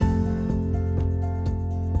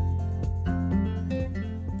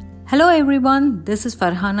Hello everyone, this is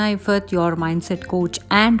Farhana Ifat, your mindset coach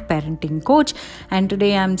and parenting coach, and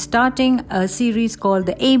today I'm starting a series called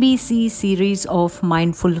the ABC series of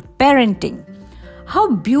mindful parenting.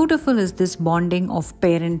 How beautiful is this bonding of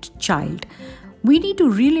parent-child? We need to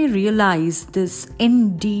really realize this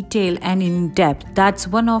in detail and in depth. That's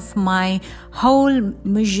one of my whole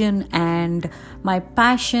mission and my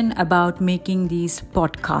passion about making these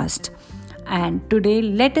podcasts. And today,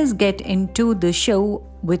 let us get into the show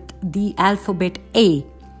with the alphabet A.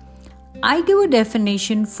 I give a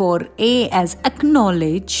definition for A as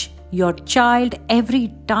acknowledge your child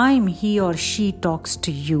every time he or she talks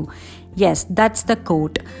to you. Yes, that's the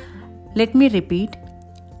quote. Let me repeat.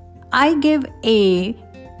 I give A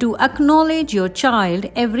to acknowledge your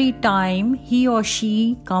child every time he or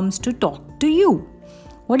she comes to talk to you.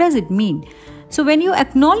 What does it mean? So when you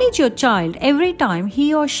acknowledge your child every time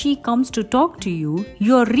he or she comes to talk to you,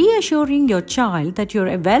 you're reassuring your child that you're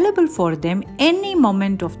available for them any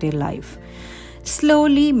moment of their life.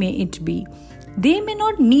 Slowly may it be. They may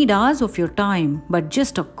not need hours of your time, but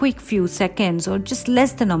just a quick few seconds or just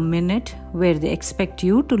less than a minute where they expect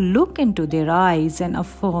you to look into their eyes and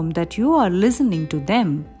affirm that you are listening to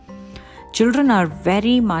them. Children are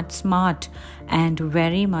very much smart and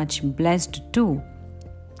very much blessed too.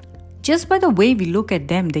 Just by the way we look at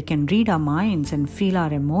them, they can read our minds and feel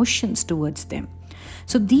our emotions towards them.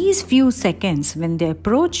 So these few seconds when they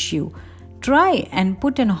approach you, try and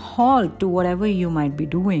put a halt to whatever you might be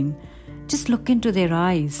doing. Just look into their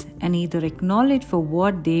eyes and either acknowledge for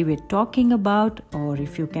what they were talking about, or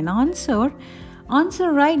if you can answer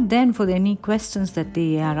right then for any questions that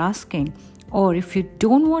they are asking. Or if you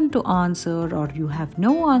don't want to answer or you have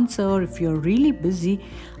no answer, if you're really busy,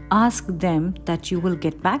 ask them that you will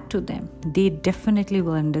get back to them. They definitely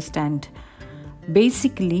will understand.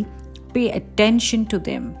 Basically, pay attention to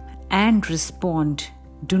them and respond.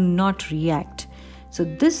 Do not react. So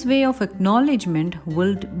this way of acknowledgement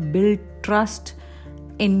will build trust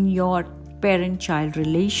in your parent-child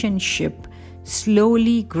relationship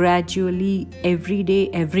slowly, gradually, every day,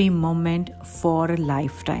 every moment for a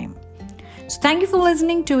lifetime. So thank you for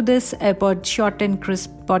listening to this short and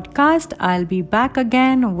crisp podcast. I'll be back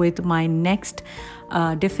again with my next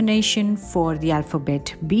definition for the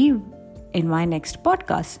alphabet B in my next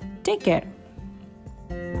podcast. Take care.